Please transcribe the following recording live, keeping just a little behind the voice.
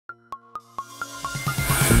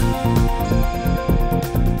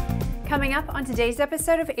Coming up on today's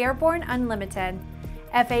episode of Airborne Unlimited,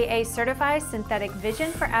 FAA certifies synthetic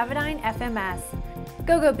vision for Avidyne FMS.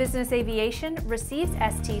 Gogo Business Aviation receives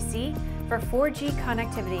STC for 4G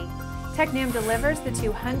connectivity. Tecnam delivers the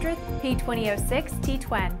 200th P2006T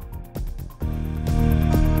twin.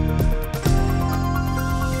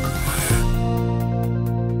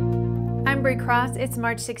 I'm Bri Cross. It's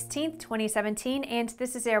March 16th, 2017, and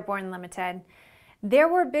this is Airborne Limited. There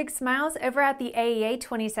were big smiles over at the AEA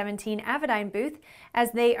 2017 Avidyne booth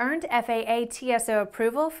as they earned FAA TSO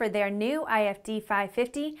approval for their new IFD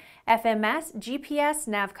 550 FMS GPS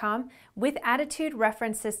Navcom with Attitude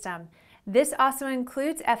Reference System. This also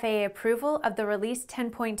includes FAA approval of the Release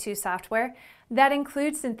 10.2 software that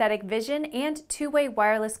includes synthetic vision and two-way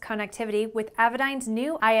wireless connectivity with Avidyne's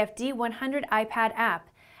new IFD 100 iPad app.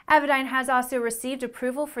 Avidyne has also received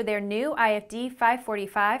approval for their new IFD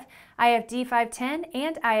 545, IFD 510,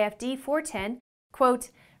 and IFD 410. Quote,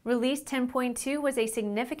 Release 10.2 was a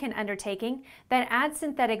significant undertaking that adds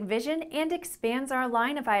synthetic vision and expands our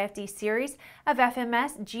line of IFD series of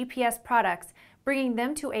FMS GPS products, bringing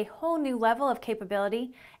them to a whole new level of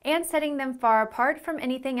capability and setting them far apart from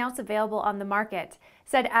anything else available on the market,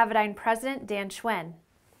 said Avidyne President Dan Schwen.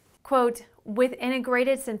 Quote, with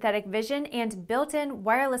integrated synthetic vision and built-in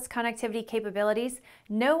wireless connectivity capabilities,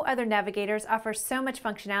 no other navigators offer so much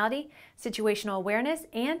functionality, situational awareness,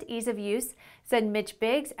 and ease of use, said Mitch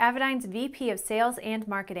Biggs, Avidyne's VP of Sales and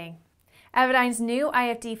Marketing. Avidyne's new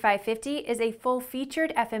IFD 550 is a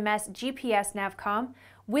full-featured FMS GPS Navcom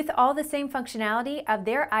with all the same functionality of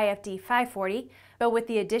their IFD 540, but with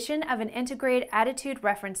the addition of an integrated attitude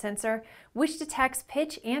reference sensor which detects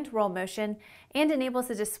pitch and roll motion and enables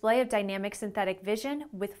the display of dynamic synthetic vision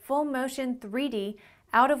with full motion 3D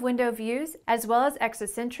out-of-window views as well as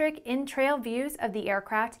exocentric in-trail views of the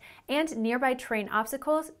aircraft and nearby terrain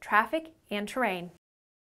obstacles, traffic, and terrain.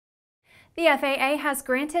 The FAA has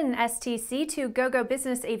granted an STC to Gogo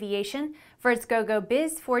Business Aviation for its Gogo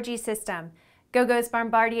Biz 4G system. Gogo's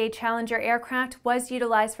Bombardier Challenger aircraft was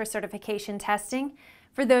utilized for certification testing.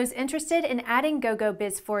 For those interested in adding Gogo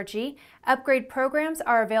Biz 4G, upgrade programs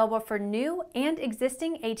are available for new and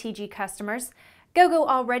existing ATG customers. Gogo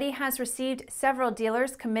already has received several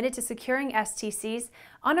dealers committed to securing STCs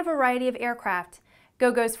on a variety of aircraft.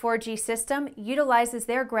 Gogo's 4G system utilizes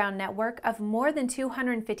their ground network of more than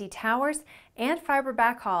 250 towers and fiber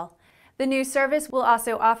backhaul. The new service will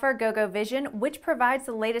also offer Gogo Vision, which provides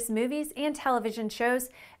the latest movies and television shows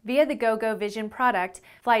via the Gogo Vision product,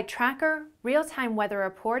 flight tracker, real-time weather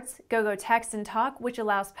reports, Gogo Text and Talk, which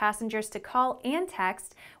allows passengers to call and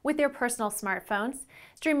text with their personal smartphones,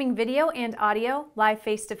 streaming video and audio, live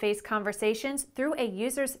face-to-face conversations through a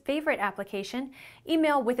user's favorite application,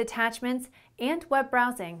 email with attachments, and web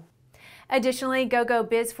browsing. Additionally, Gogo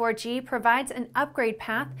Biz 4G provides an upgrade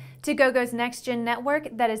path to Gogo's next-gen network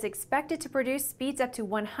that is expected to produce speeds up to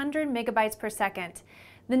 100 megabytes per second.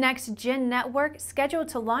 The next-gen network, scheduled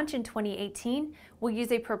to launch in 2018, will use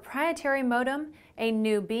a proprietary modem, a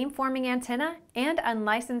new beamforming antenna, and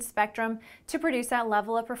unlicensed spectrum to produce that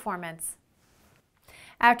level of performance.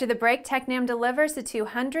 After the break, Tecnam delivers the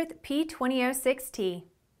 200th P2006T.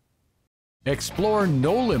 Explore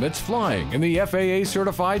no limits flying in the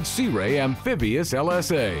FAA-certified Sea Ray Amphibious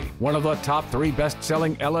LSA, one of the top 3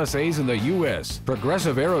 best-selling LSAs in the U.S.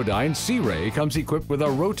 Progressive Aerodyne Sea Ray comes equipped with a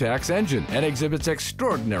Rotax engine and exhibits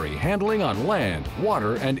extraordinary handling on land,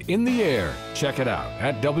 water, and in the air. Check it out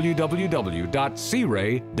at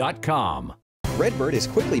www.searay.com. Redbird is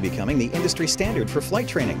quickly becoming the industry standard for flight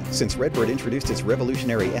training. Since Redbird introduced its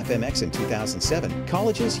revolutionary FMX in 2007,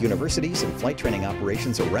 colleges, universities, and flight training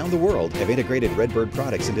operations around the world have integrated Redbird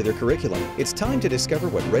products into their curriculum. It's time to discover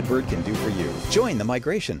what Redbird can do for you. Join the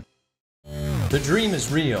migration. The dream is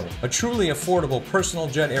real, a truly affordable personal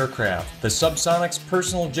jet aircraft. The Subsonics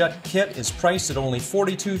Personal Jet Kit is priced at only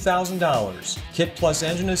 $42,000. Kit plus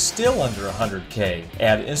engine is still under $100K.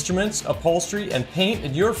 Add instruments, upholstery, and paint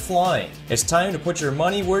and you're flying. It's time to put your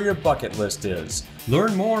money where your bucket list is.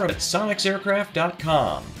 Learn more at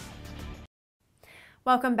sonicsaircraft.com.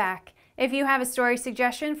 Welcome back. If you have a story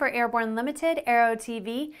suggestion for Airborne Limited,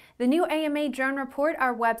 Aero-TV, the new AMA drone report,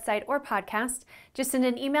 our website, or podcast, just send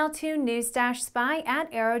an email to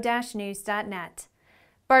news-spy@aero-news.net.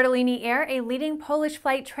 Bartolini Air, a leading Polish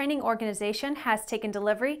flight training organization, has taken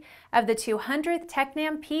delivery of the 200th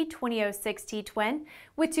Tecnam P2006T twin.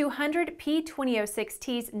 With 200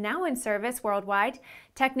 P2006Ts now in service worldwide,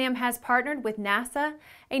 Tecnam has partnered with NASA,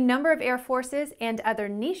 a number of air forces, and other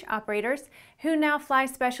niche operators who now fly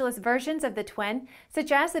specialist versions of the twin,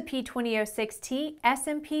 such as the P2006T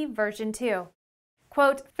SMP version 2.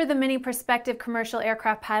 Quote, "For the many prospective commercial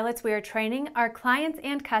aircraft pilots we are training, our clients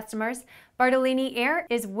and customers, Bartolini Air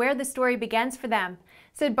is where the story begins for them,"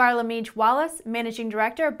 said Bartolomej Wallace, Managing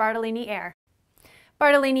Director of Bartolini Air.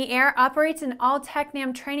 Bartolini Air operates an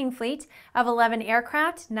all-Tecnam training fleet of 11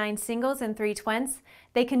 aircraft, 9 singles and 3 twins.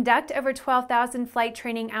 They conduct over 12,000 flight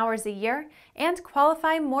training hours a year and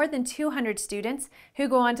qualify more than 200 students who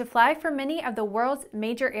go on to fly for many of the world's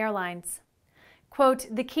major airlines. Quote,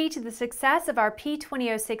 "The key to the success of our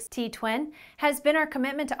P2006T twin has been our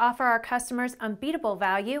commitment to offer our customers unbeatable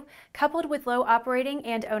value, coupled with low operating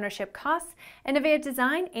and ownership costs, innovative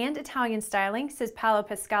design, and Italian styling," says Paolo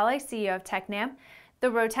Pasquale, CEO of Tecnam.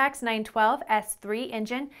 The Rotax 912 S3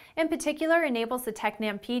 engine in particular enables the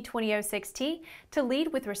Tecnam P2006T to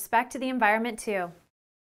lead with respect to the environment too.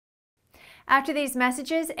 After these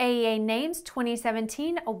messages, AEA names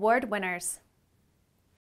 2017 award winners.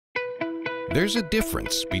 There's a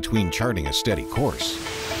difference between charting a steady course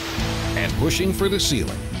and pushing for the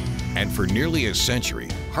ceiling. And for nearly a century,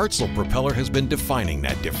 Hartzell Propeller has been defining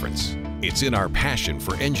that difference. It's in our passion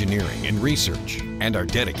for engineering and research and our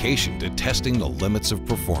dedication to testing the limits of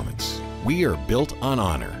performance. We are built on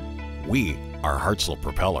honor. We are Hartzell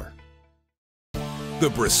Propeller. The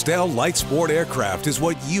Bristol Light Sport aircraft is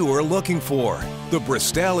what you are looking for. The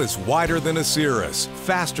Bristol is wider than a Cirrus,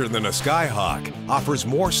 faster than a Skyhawk, offers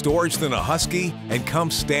more storage than a Husky, and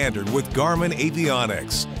comes standard with Garmin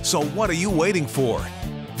avionics. So what are you waiting for?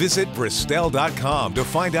 Visit Bristol.com to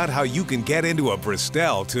find out how you can get into a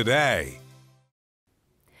Bristol today.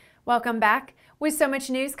 Welcome back. With so much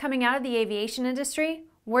news coming out of the aviation industry,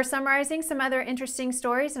 we're summarizing some other interesting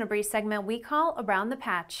stories in a brief segment we call Around the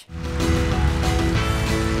Patch.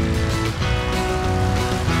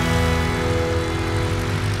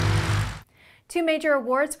 Two major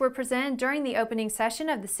awards were presented during the opening session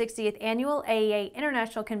of the 60th Annual AEA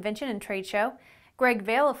International Convention and Trade Show. Greg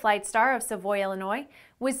Vail, a flight star of Savoy, Illinois,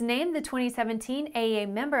 was named the 2017 AEA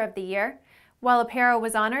Member of the Year, while Aparo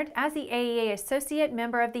was honored as the AEA Associate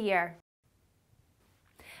Member of the Year.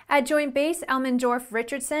 At Joint Base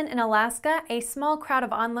Elmendorf-Richardson in Alaska, a small crowd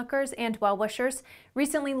of onlookers and well-wishers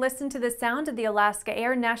recently listened to the sound of the Alaska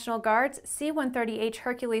Air National Guard's C-130H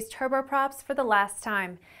Hercules turboprops for the last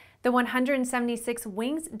time. The 176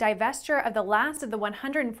 wings divestiture of the last of the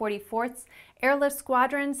 144th Airlift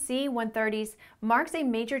Squadron C-130s marks a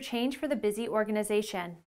major change for the busy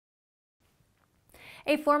organization.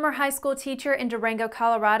 A former high school teacher in Durango,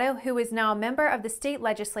 Colorado, who is now a member of the state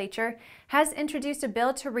legislature, has introduced a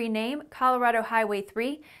bill to rename Colorado Highway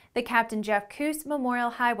 3 the Captain Jeff Coos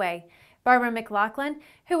Memorial Highway. Barbara McLaughlin,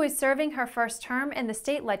 who is serving her first term in the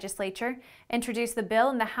state legislature, introduced the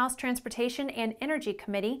bill in the House Transportation and Energy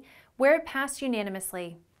Committee, where it passed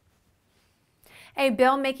unanimously. A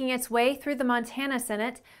bill making its way through the Montana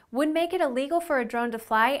Senate would make it illegal for a drone to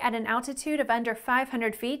fly at an altitude of under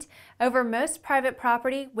 500 feet over most private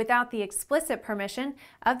property without the explicit permission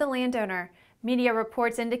of the landowner. Media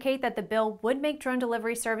reports indicate that the bill would make drone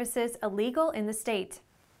delivery services illegal in the state.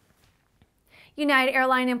 United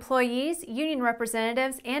Airlines employees, union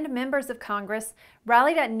representatives, and members of Congress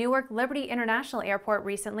rallied at Newark Liberty International Airport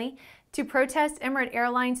recently to protest Emirates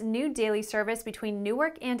Airlines' new daily service between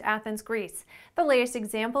Newark and Athens, Greece, the latest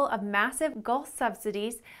example of massive Gulf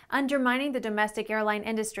subsidies undermining the domestic airline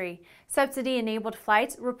industry. Subsidy-enabled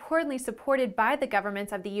flights, reportedly supported by the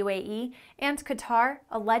governments of the UAE and Qatar,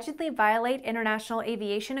 allegedly violate international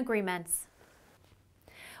aviation agreements.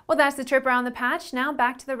 Well, that's the trip around the patch. Now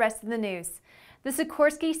back to the rest of the news. The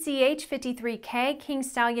Sikorsky CH-53K King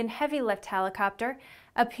Stallion heavy lift helicopter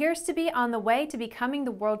appears to be on the way to becoming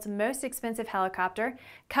the world's most expensive helicopter,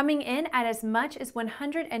 coming in at as much as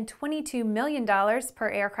 $122 million per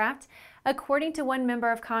aircraft, according to one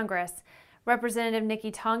member of Congress. Representative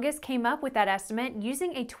Nikki Tongas came up with that estimate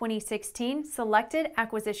using a 2016 selected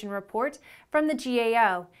acquisition report from the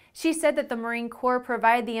GAO. She said that the Marine Corps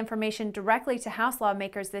provided the information directly to House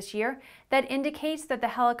lawmakers this year that indicates that the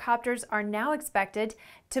helicopters are now expected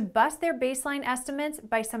to bust their baseline estimates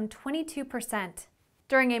by some 22%.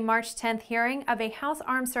 During a March 10th hearing of a House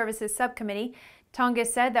Armed Services Subcommittee,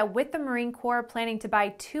 Tongas said that with the Marine Corps planning to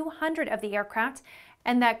buy 200 of the aircraft,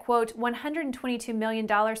 and that, quote, $122 million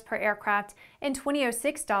per aircraft in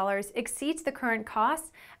 2006 dollars exceeds the current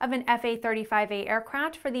cost of an FA-35A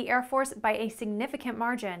aircraft for the Air Force by a significant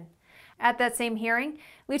margin. At that same hearing,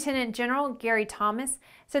 Lieutenant General Gary Thomas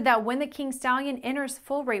said that when the King Stallion enters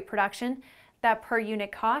full-rate production, that per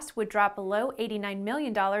unit cost would drop below $89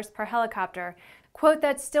 million per helicopter. Quote,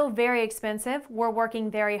 "That's still very expensive. We're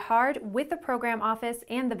working very hard with the program office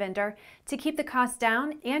and the vendor to keep the cost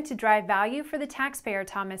down and to drive value for the taxpayer,"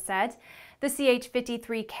 Thomas said. The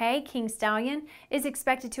CH-53K King Stallion is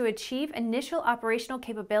expected to achieve initial operational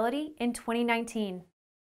capability in 2019.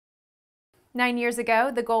 9 years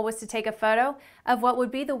ago, the goal was to take a photo of what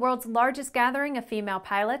would be the world's largest gathering of female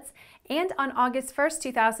pilots, and on August 1st,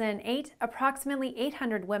 2008, approximately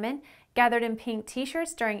 800 women gathered in pink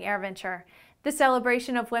t-shirts during AirVenture. The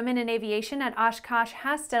celebration of women in aviation at Oshkosh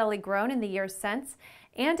has steadily grown in the years since,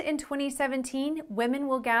 and in 2017, women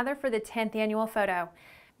will gather for the 10th annual photo.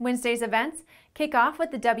 Wednesday's events kick off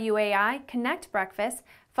with the WAI Connect Breakfast,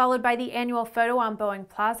 followed by the annual photo on Boeing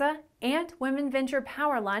Plaza and WomenVenture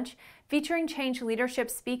Power Lunch featuring Change Leadership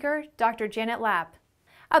speaker Dr. Janet Lapp.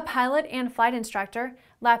 A pilot and flight instructor,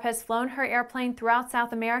 Lapp has flown her airplane throughout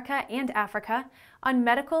South America and Africa on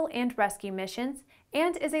medical and rescue missions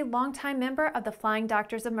and is a longtime member of the Flying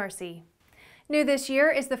Doctors of Mercy. New this year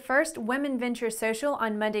is the first WomenVenture Social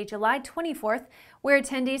on Monday, July 24th, where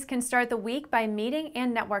attendees can start the week by meeting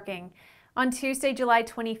and networking. On Tuesday, July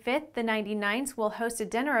 25th, the 99s will host a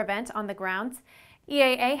dinner event on the grounds.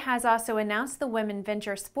 EAA has also announced the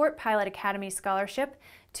WomenVenture Sport Pilot Academy Scholarship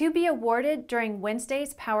to be awarded during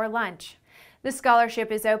Wednesday's Power Lunch. The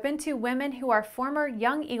scholarship is open to women who are former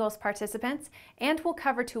Young Eagles participants and will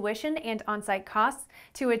cover tuition and on-site costs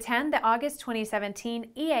to attend the August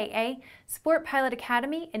 2017 EAA Sport Pilot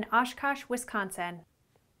Academy in Oshkosh, Wisconsin.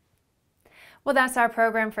 Well, that's our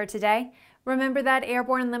program for today. Remember that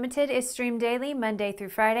Airborne Limited is streamed daily Monday through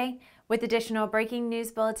Friday with additional breaking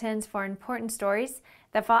news bulletins for important stories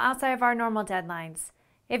that fall outside of our normal deadlines.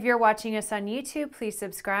 If you're watching us on YouTube, please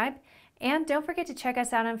subscribe. And don't forget to check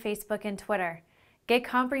us out on Facebook and Twitter. Get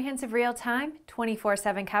comprehensive real-time,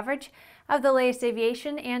 24/7 coverage of the latest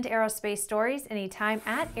aviation and aerospace stories anytime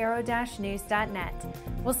at aero-news.net.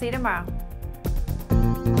 We'll see you tomorrow.